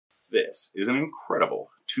This is an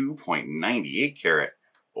incredible 2.98 carat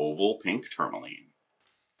oval pink tourmaline.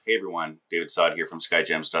 Hey everyone, David Sod here from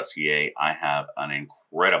Skyjems.ca. I have an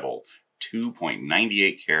incredible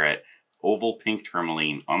 2.98 carat oval pink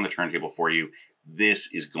tourmaline on the turntable for you.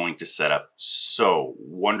 This is going to set up so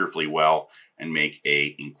wonderfully well and make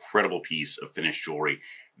an incredible piece of finished jewelry.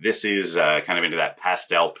 This is kind of into that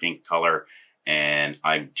pastel pink color, and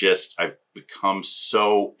I've become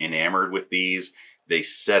so enamored with these. They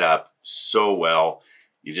set up so well.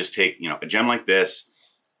 You just take, a gem like this,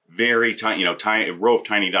 very tiny, a row of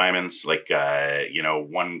tiny diamonds, like, 1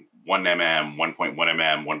 mm, 1.1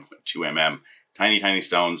 mm, 1.2 mm, tiny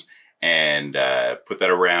stones, and put that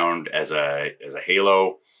around as a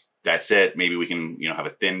halo. That's it. Maybe we can, have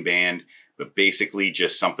a thin band, but basically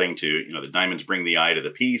just something to, the diamonds bring the eye to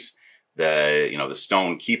the piece. The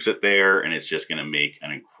stone keeps it there, and it's just going to make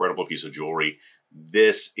an incredible piece of jewelry.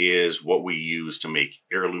 This is what we use to make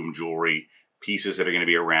heirloom jewelry, pieces that are going to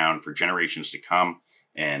be around for generations to come.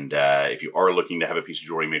 And if you are looking to have a piece of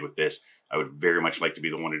jewelry made with this, I would very much like to be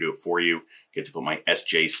the one to do it for you. Get to put my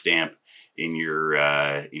SJ stamp in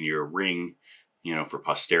your ring, for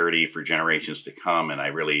posterity, for generations to come. And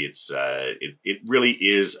it really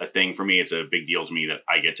is a thing for me. It's a big deal to me that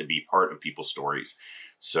I get to be part of people's stories.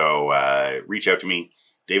 So reach out to me,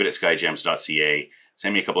 David at Skyjems.ca.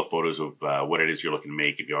 Send me a couple of photos of what it is you're looking to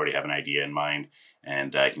make if you already have an idea in mind,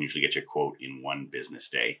 and I can usually get you a quote in 1 business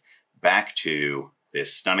day. Back to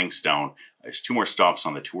this stunning stone. There's 2 more stops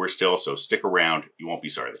on the tour still, so stick around. You won't be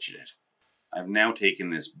sorry that you did. I've now taken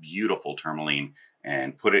this beautiful tourmaline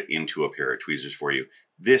and put it into a pair of tweezers for you.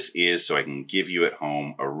 This is so I can give you at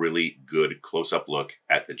home a really good close-up look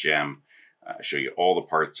at the gem, show you all the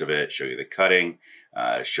parts of it, show you the cutting,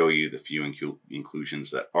 show you the few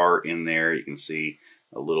inclusions that are in there. You can see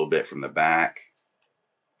a little bit from the back.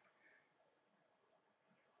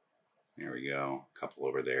 There we go, a couple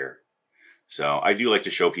over there. So I do like to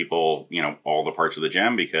show people, all the parts of the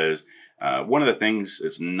gem, because one of the things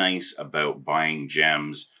that's nice about buying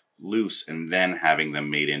gems loose and then having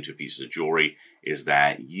them made into pieces of jewelry is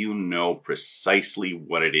that you know precisely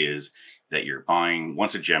what it is that you're buying.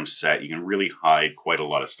 Once a gem's set, you can really hide quite a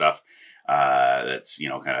lot of stuff that's,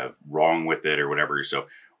 kind of wrong with it or whatever. So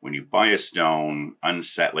when you buy a stone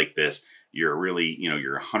unset like this, you're really,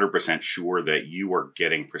 you're 100% sure that you are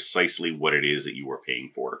getting precisely what it is that you are paying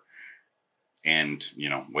for. And,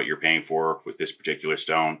 what you're paying for with this particular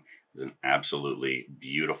stone is an absolutely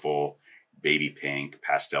beautiful baby pink,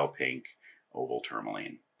 pastel pink, oval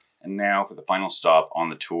tourmaline. And now for the final stop on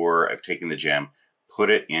the tour, I've taken the gem, put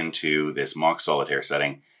it into this mock solitaire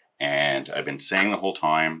setting, and I've been saying the whole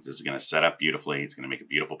time, this is going to set up beautifully. It's going to make a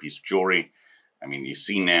beautiful piece of jewelry. I mean, you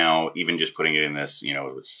see now, even just putting it in this,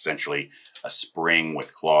 it's essentially a spring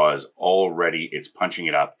with claws. Already it's punching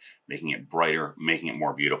it up, making it brighter, making it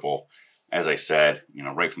more beautiful. As I said,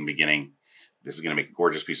 right from the beginning, this is going to make a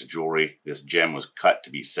gorgeous piece of jewelry. This gem was cut to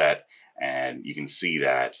be set, and you can see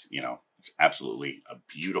that, it's absolutely a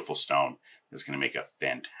beautiful stone that's going to make a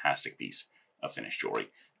fantastic piece of finished jewelry.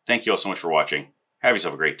 Thank you all so much for watching. Have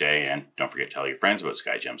yourself a great day, and don't forget to tell your friends about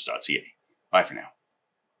Skyjems.ca. Bye for now.